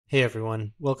Hey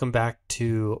everyone, welcome back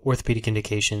to Orthopedic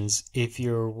Indications. If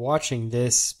you're watching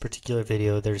this particular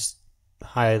video, there's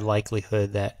high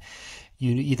likelihood that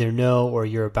you either know or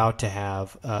you're about to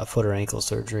have foot or ankle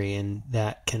surgery, and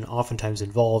that can oftentimes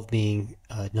involve being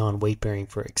non-weight bearing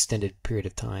for an extended period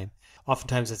of time.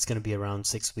 Oftentimes it's going to be around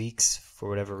 6 weeks. For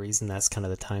whatever reason, that's kind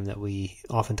of the time that we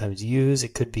oftentimes use.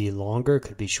 It could be longer, it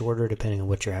could be shorter, depending on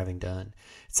what you're having done.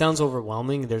 It sounds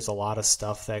overwhelming. There's a lot of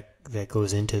stuff that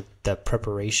goes into the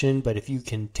preparation, but if you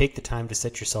can take the time to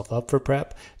set yourself up for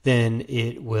prep, then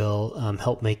it will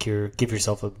help give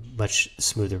yourself a much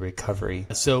smoother recovery.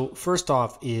 So first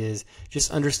off is just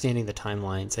understanding the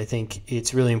timelines. I think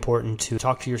it's really important to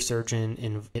talk to your surgeon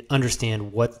and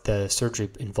understand what the surgery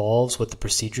involves, what the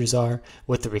procedures are,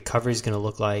 what the recovery is going to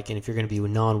look like, and if you're going to be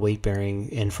non-weight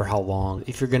bearing and for how long.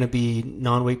 If you're going to be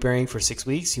non-weight bearing for 6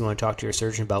 weeks, you want to talk to your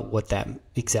surgeon about what that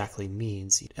exactly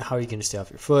means. How are you going to stay off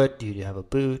your foot? Do you have a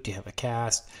boot? Do you have a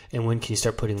cast? And when can you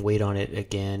start putting weight on it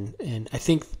again? And I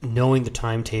think knowing the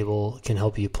timetable can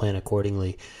help you plan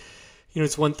accordingly. You know,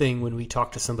 it's one thing when we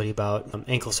talk to somebody about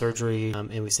ankle surgery and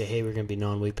we say, hey, we're going to be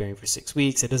non-weight bearing for 6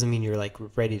 weeks. It doesn't mean you're like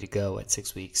ready to go at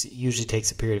 6 weeks. It usually takes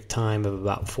a period of time of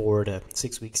about 4 to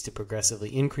 6 weeks to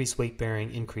progressively increase weight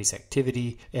bearing, increase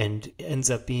activity, and ends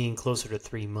up being closer to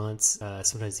 3 months,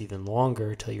 sometimes even longer,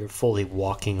 until you're fully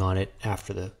walking on it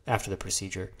after the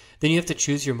procedure. Then you have to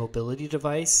choose your mobility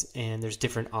device, and there's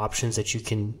different options that you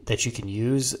can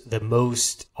use. The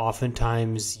most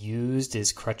oftentimes used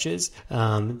is crutches.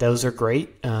 Those are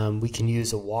great. We can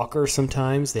use a walker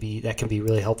sometimes. That can be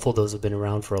really helpful. Those have been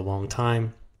around for a long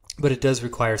time, but it does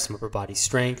require some upper body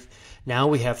strength. Now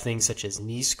we have things such as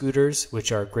knee scooters,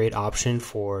 which are a great option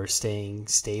for staying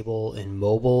stable and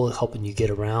mobile, helping you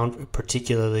get around,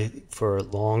 particularly for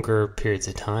longer periods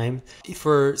of time.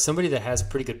 For somebody that has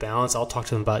pretty good balance, I'll talk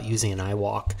to them about using an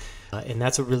iWalk. And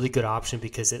that's a really good option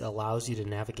because it allows you to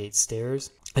navigate stairs.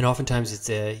 And oftentimes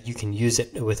you can use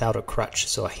it without a crutch,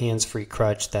 so a hands-free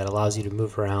crutch that allows you to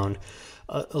move around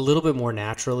a little bit more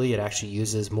naturally. It actually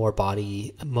uses more of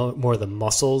the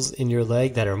muscles in your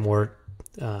leg that are more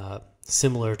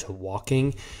similar to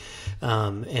walking,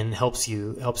 and helps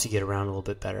you get around a little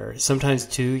bit better. Sometimes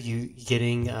too, you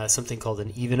getting something called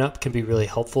an even up can be really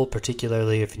helpful,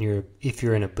 particularly if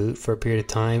you're in a boot for a period of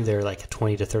time. They're like a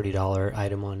 $20 to $30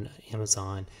 item on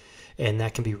Amazon. And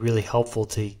that can be really helpful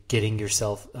to getting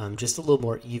yourself just a little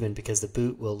more even, because the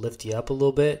boot will lift you up a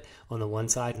little bit on the one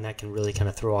side, and that can really kind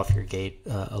of throw off your gait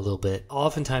a little bit. I'll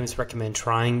oftentimes recommend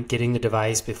getting the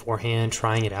device beforehand,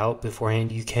 trying it out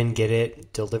beforehand. You can get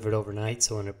it delivered overnight,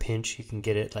 so in a pinch you can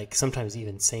get it like sometimes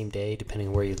even same day depending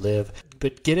on where you live.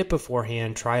 But get it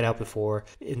beforehand, try it out before.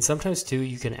 And sometimes too,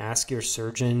 you can ask your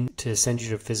surgeon to send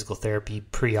you to physical therapy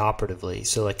preoperatively,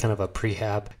 so like kind of a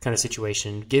prehab kind of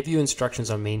situation. Give you instructions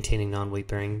on maintaining non-weight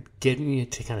bearing, getting you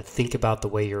to kind of think about the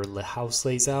way your house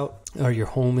lays out, or your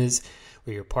home is,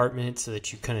 or your apartment, so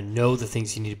that you kind of know the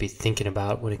things you need to be thinking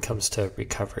about when it comes to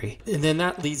recovery. And then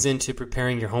that leads into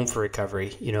preparing your home for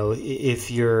recovery. You know, if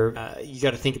you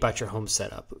got to think about your home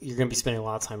setup. You're going to be spending a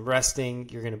lot of time resting.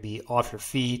 You're going to be off your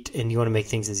feet, and you want to make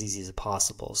things as easy as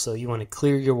possible. So you want to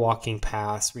clear your walking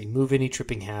paths, remove any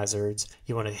tripping hazards.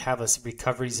 You want to have a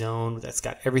recovery zone that's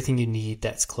got everything you need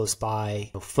that's close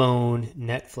by. Phone,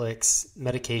 Netflix,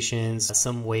 medications,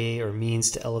 some way or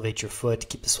means to elevate your foot to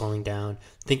keep the swelling down.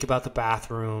 Think about the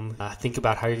bathroom, think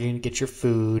about how you're going to get your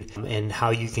food, and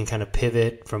how you can kind of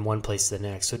pivot from one place to the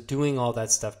next. So doing all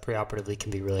that stuff preoperatively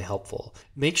can be really helpful.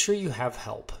 Make sure you have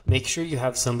help. Make sure you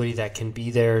have somebody that can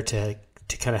be there to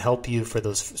kind of help you for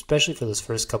those, especially for those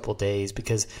first couple of days,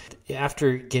 because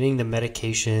after getting the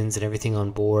medications and everything on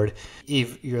board,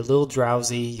 if you're a little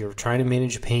drowsy, you're trying to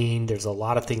manage pain, there's a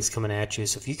lot of things coming at you.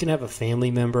 So if you can have a family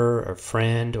member or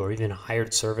friend or even a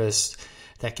hired service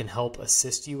that can help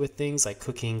assist you with things like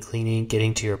cooking, cleaning,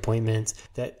 getting to your appointments,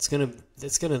 that's gonna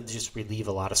just relieve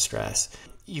a lot of stress.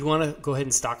 You want to go ahead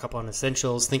and stock up on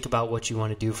essentials. Think about what you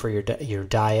want to do for your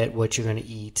diet, what you're going to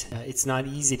eat. It's not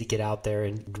easy to get out there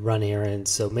and run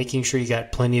errands, so making sure you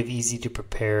got plenty of easy to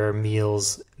prepare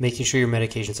meals, making sure your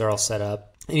medications are all set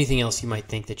up. Anything else you might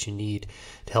think that you need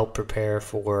to help prepare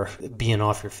for being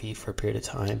off your feet for a period of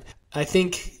time. I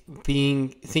think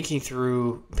thinking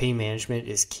through pain management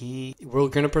is key. We're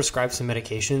going to prescribe some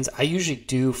medications. I usually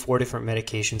do 4 different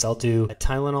medications. I'll do a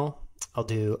Tylenol, I'll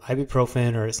do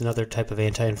ibuprofen, or it's another type of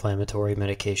anti-inflammatory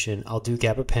medication. I'll do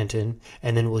gabapentin,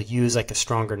 and then we'll use like a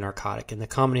stronger narcotic. And the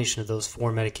combination of those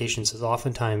four medications is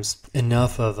oftentimes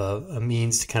enough of a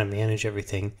means to kind of manage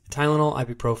everything. Tylenol,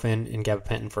 ibuprofen, and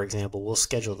gabapentin, for example, we'll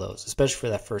schedule those, especially for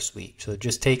that first week. So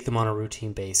just take them on a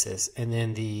routine basis. And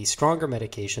then the stronger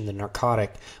medication, the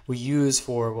narcotic, we use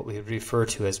for what we refer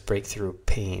to as breakthrough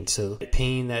pain. So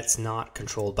pain that's not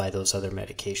controlled by those other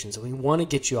medications. And we want to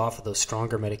get you off of those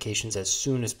stronger medications as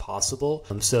soon as possible.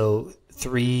 So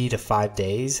 3 to 5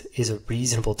 days is a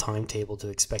reasonable timetable to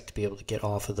expect to be able to get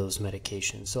off of those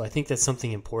medications. So I think that's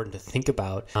something important to think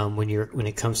about when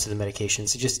it comes to the medications.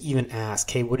 So just even ask,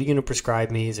 hey, what are you going to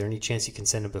prescribe me? Is there any chance you can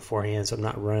send them beforehand so I'm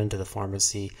not running to the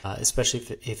pharmacy, especially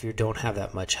if you don't have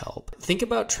that much help. Think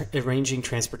about arranging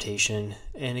transportation.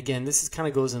 And again, this kind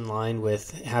of goes in line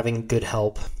with having good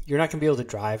help. You're not going to be able to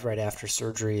drive right after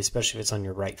surgery, especially if it's on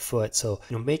your right foot. So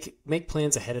make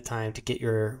plans ahead of time to get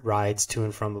your rides to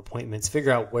and from appointments.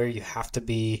 Figure out where you have to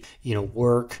be,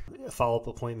 work, follow-up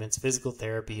appointments, physical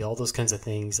therapy, all those kinds of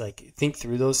things. Like, think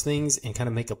through those things and kind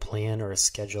of make a plan or a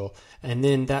schedule. And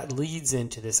then that leads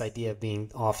into this idea of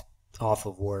being off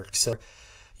of work. So,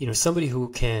 somebody who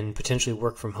can potentially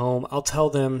work from home, I'll tell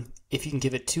them if you can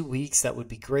give it 2 weeks, that would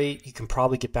be great. You can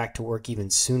probably get back to work even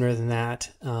sooner than that.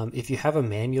 If you have a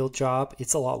manual job,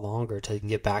 it's a lot longer to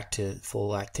get back to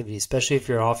full activity, especially if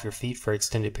you're off your feet for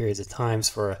extended periods of times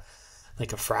for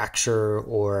like a fracture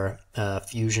or a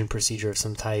fusion procedure of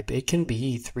some type. It can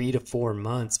be 3 to 4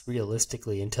 months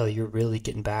realistically until you're really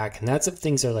getting back. And that's if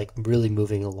things are like really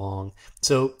moving along.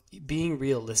 So being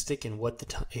realistic in what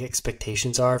the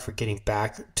expectations are for getting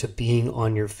back to being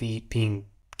on your feet,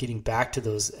 getting back to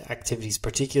those activities,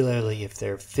 particularly if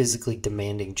they're physically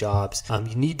demanding jobs,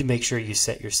 you need to make sure you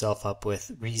set yourself up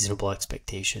with reasonable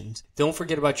expectations. Don't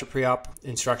forget about your pre-op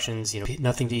instructions,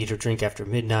 nothing to eat or drink after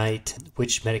midnight,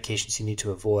 which medications you need to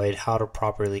avoid, how to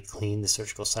properly clean the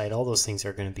surgical site. All those things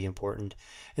are going to be important.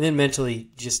 And then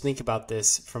mentally, just think about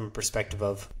this from a perspective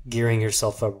of gearing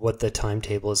yourself up, what the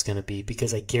timetable is going to be,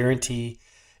 because I guarantee,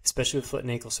 especially with foot and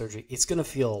ankle surgery, it's going to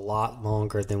feel a lot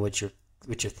longer than what you're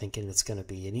thinking it's going to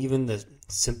be. And even the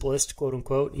simplest, quote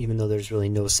unquote, even though there's really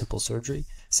no simplest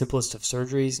of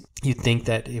surgeries, you'd think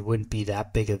that it wouldn't be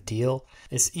that big of a deal.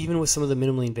 It's even with some of the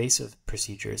minimally invasive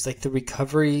procedures, like the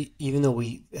recovery, even though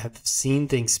we have seen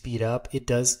things speed up, it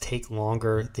does take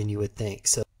longer than you would think.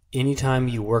 So anytime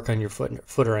you work on your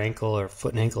foot or ankle or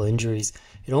foot and ankle injuries,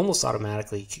 it almost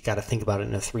automatically, you got to think about it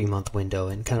in a 3-month window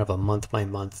and kind of a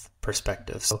month-by-month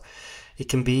perspective. So it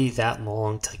can be that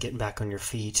long to getting back on your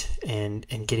feet and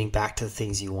getting back to the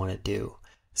things you want to do.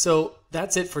 So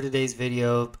that's it for today's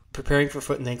video. Preparing for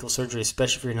foot and ankle surgery,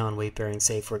 especially if you're non-weight bearing,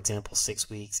 say for example 6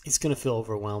 weeks, it's going to feel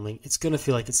overwhelming. It's going to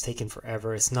feel like it's taken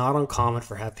forever. It's not uncommon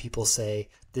for have people say,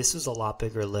 this was a lot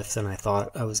bigger lift than I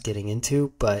thought I was getting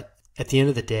into, but at the end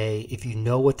of the day, if you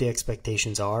know what the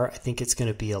expectations are, I think it's going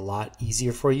to be a lot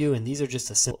easier for you. And these are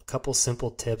just a couple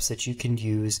simple tips that you can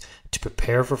use to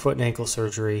prepare for foot and ankle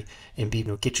surgery and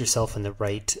get yourself in the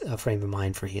right frame of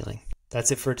mind for healing.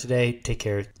 That's it for today. Take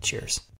care. Cheers.